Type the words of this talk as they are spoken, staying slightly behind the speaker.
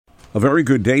A very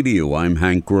good day to you. I'm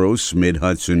Hank Gross,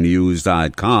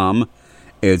 MidHudsonNews.com.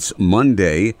 It's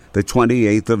Monday, the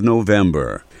 28th of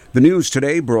November. The news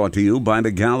today brought to you by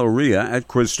the Galleria at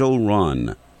Crystal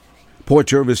Run. Port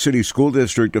Jervis City School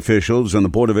District officials and the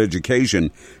Board of Education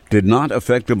did not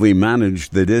effectively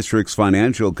manage the district's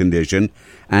financial condition,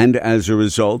 and as a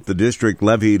result, the district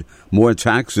levied more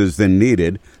taxes than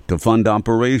needed to fund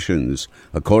operations,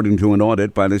 according to an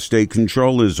audit by the State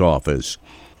Controller's Office.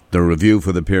 The review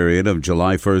for the period of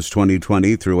July 1st,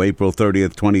 2020 through April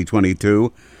 30th,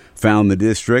 2022 found the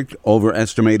district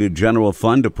overestimated general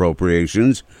fund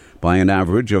appropriations by an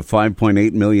average of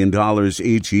 $5.8 million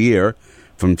each year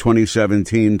from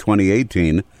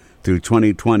 2017-2018 through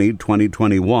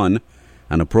 2020-2021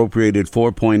 and appropriated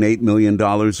 $4.8 million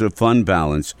of fund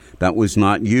balance that was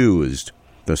not used.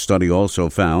 The study also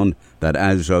found that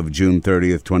as of June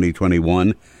 30th,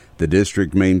 2021, the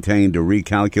district maintained a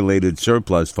recalculated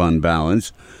surplus fund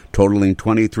balance totaling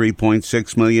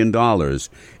 $23.6 million,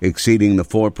 exceeding the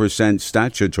 4%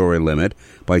 statutory limit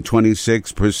by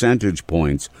 26 percentage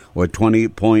points, or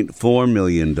 $20.4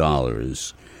 million.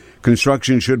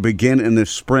 Construction should begin in the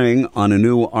spring on a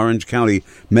new Orange County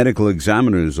Medical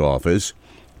Examiner's Office.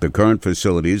 The current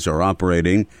facilities are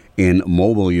operating in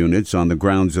mobile units on the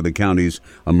grounds of the county's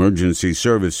Emergency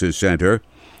Services Center.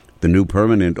 The new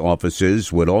permanent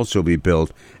offices would also be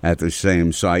built at the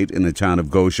same site in the town of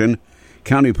Goshen.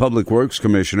 County Public Works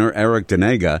Commissioner Eric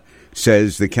Denega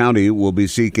says the county will be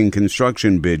seeking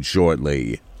construction bids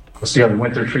shortly. We'll see how the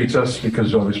winter treats us,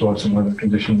 because obviously we'll have some weather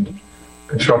conditioned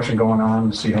construction going on,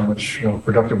 to see how much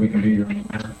productive we can be during the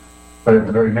winter. But at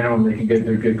the very minimum, they can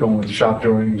get going with the shop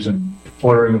drawings and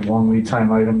ordering of long lead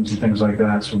time items and things like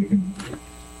that, so we can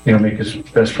make as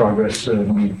best progress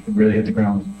when we really hit the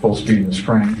ground full speed in the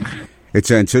spring.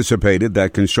 It's anticipated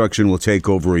that construction will take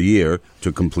over a year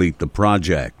to complete the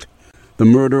project. The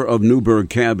murder of Newburgh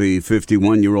cabbie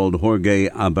 51-year-old Jorge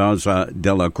Abarza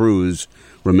de la Cruz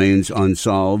remains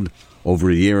unsolved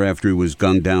over a year after he was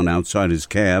gunned down outside his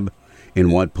cab in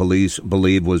what police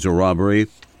believe was a robbery.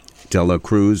 De la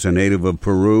Cruz, a native of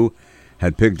Peru,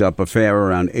 had picked up a fare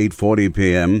around 8:40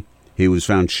 p.m. He was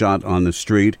found shot on the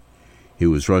street. He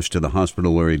was rushed to the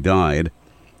hospital where he died.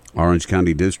 Orange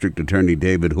County District Attorney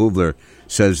David Hoovler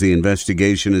says the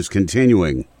investigation is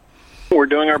continuing. We're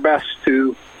doing our best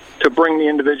to bring the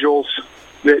individuals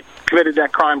that committed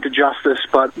that crime to justice,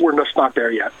 but we're just not there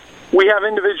yet. We have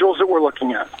individuals that we're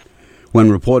looking at.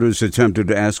 When reporters attempted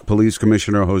to ask Police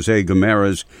Commissioner Jose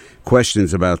Gamarez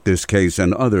questions about this case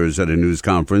and others at a news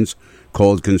conference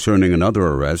called concerning another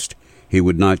arrest, he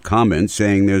would not comment,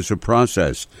 saying there's a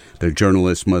process that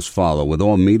journalists must follow, with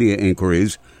all media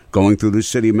inquiries going through the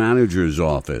city manager's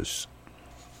office.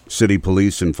 City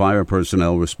police and fire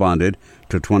personnel responded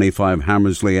to 25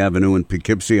 Hammersley Avenue in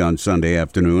Poughkeepsie on Sunday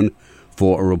afternoon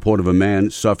for a report of a man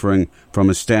suffering from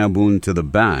a stab wound to the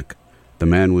back. The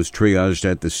man was triaged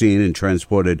at the scene and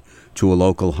transported to a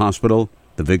local hospital.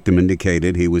 The victim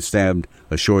indicated he was stabbed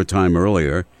a short time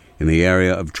earlier in the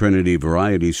area of Trinity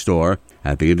Variety Store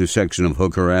at the intersection of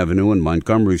Hooker Avenue and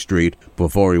Montgomery Street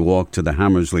before he walked to the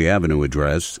Hammersley Avenue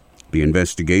address. The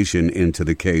investigation into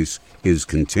the case is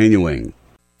continuing.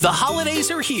 The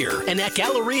holidays are here, and at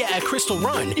Galleria at Crystal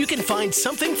Run, you can find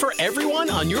something for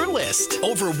everyone on your list.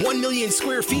 Over 1 million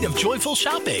square feet of joyful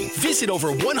shopping. Visit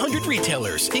over 100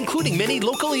 retailers, including many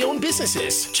locally owned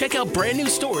businesses. Check out brand new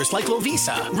stores like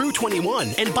Lovisa, Rue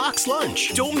 21, and Box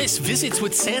Lunch. Don't miss Visits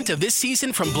with Santa this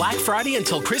season from Black Friday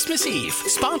until Christmas Eve.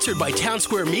 Sponsored by Town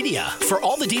Square Media. For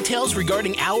all the details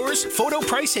regarding hours, photo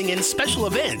pricing, and special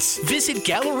events, visit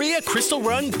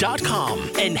GalleriaCrystalRun.com.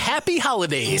 And happy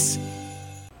holidays!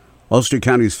 Ulster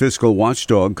County's fiscal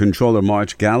watchdog, Controller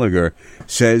March Gallagher,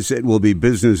 says it will be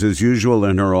business as usual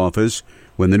in her office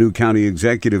when the new county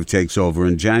executive takes over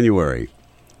in January.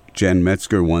 Jen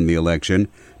Metzger won the election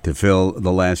to fill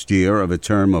the last year of a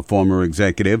term of former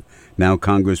executive, now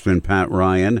Congressman Pat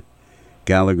Ryan.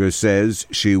 Gallagher says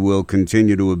she will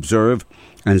continue to observe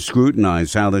and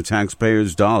scrutinize how the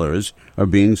taxpayers' dollars are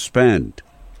being spent.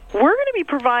 We're going to be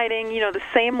providing, the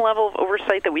same level of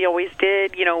oversight that we always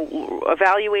did,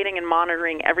 evaluating and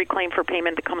monitoring every claim for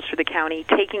payment that comes through the county,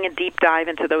 taking a deep dive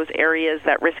into those areas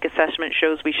that risk assessment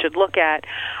shows we should look at.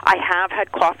 I have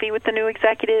had coffee with the new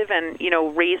executive and,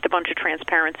 raised a bunch of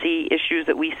transparency issues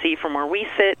that we see from where we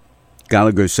sit.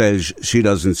 Gallagher says she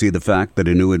doesn't see the fact that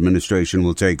a new administration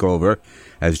will take over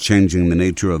as changing the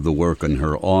nature of the work in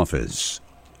her office.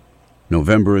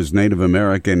 November is Native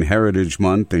American Heritage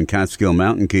Month, and Catskill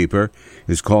Mountain Keeper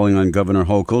is calling on Governor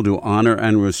Hochul to honor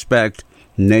and respect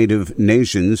Native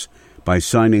nations by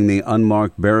signing the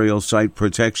Unmarked Burial Site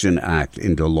Protection Act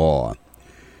into law.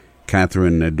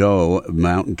 Catherine Nadeau,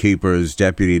 Mountain Keeper's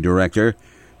deputy director,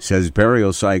 says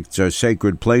burial sites are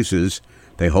sacred places.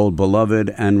 They hold beloved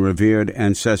and revered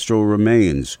ancestral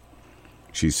remains.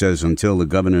 She says until the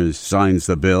governor signs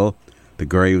the bill, the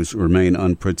graves remain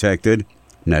unprotected.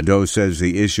 Nadeau says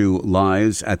the issue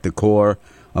lies at the core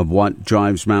of what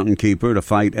drives Mountain Keeper to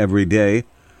fight every day,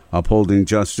 upholding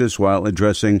justice while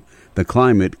addressing the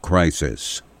climate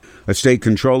crisis. A state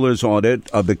controller's audit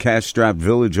of the cash-strapped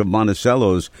village of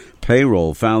Monticello's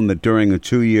payroll found that during a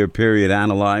 2-year period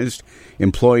analyzed,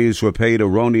 employees were paid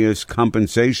erroneous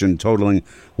compensation totaling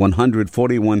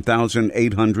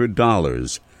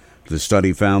 $141,800. The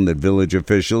study found that village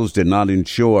officials did not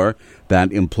ensure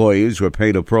that employees were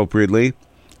paid appropriately.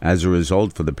 As a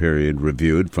result, for the period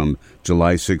reviewed from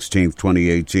July 16,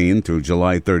 2018 through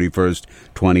July 31,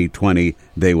 2020,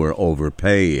 they were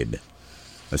overpaid.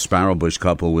 A Sparrowbush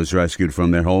couple was rescued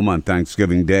from their home on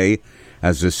Thanksgiving Day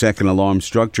as the second alarm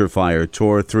structure fire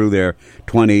tore through their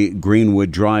 20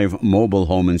 Greenwood Drive mobile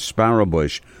home in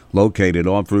Sparrowbush, located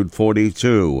off Route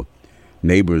 42.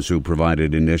 Neighbors who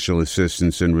provided initial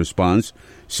assistance in response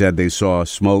said they saw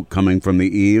smoke coming from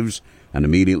the eaves and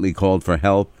immediately called for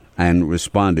help and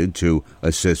responded to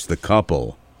assist the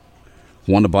couple.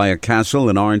 Want to buy a castle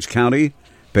in Orange County?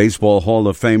 Baseball Hall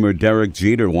of Famer Derek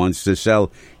Jeter wants to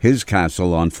sell his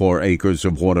castle on 4 acres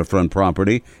of waterfront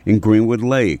property in Greenwood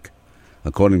Lake.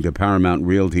 According to Paramount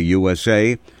Realty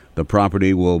USA, the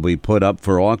property will be put up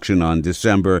for auction on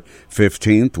December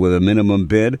 15th with a minimum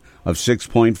bid of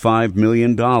 $6.5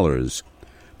 million.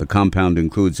 The compound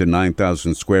includes a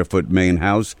 9,000-square-foot main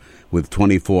house with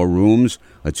 24 rooms,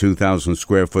 a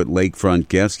 2,000-square-foot lakefront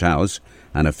guest house,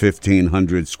 and a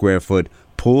 1,500-square-foot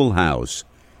pool house.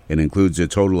 It includes a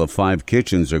total of 5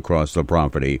 kitchens across the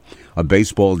property, a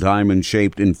baseball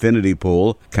diamond-shaped infinity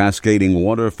pool, cascading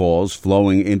waterfalls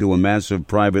flowing into a massive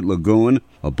private lagoon,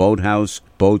 a boathouse,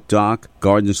 boat dock,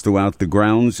 gardens throughout the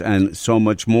grounds, and so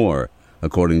much more,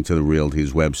 according to the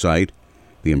Realty's website.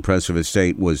 The impressive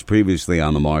estate was previously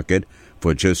on the market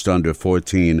for just under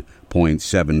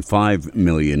 $14.75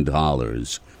 million.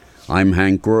 I'm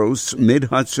Hank Gross,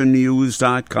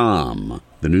 MidHudsonNews.com.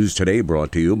 The news today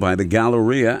brought to you by the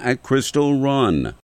Galleria at Crystal Run.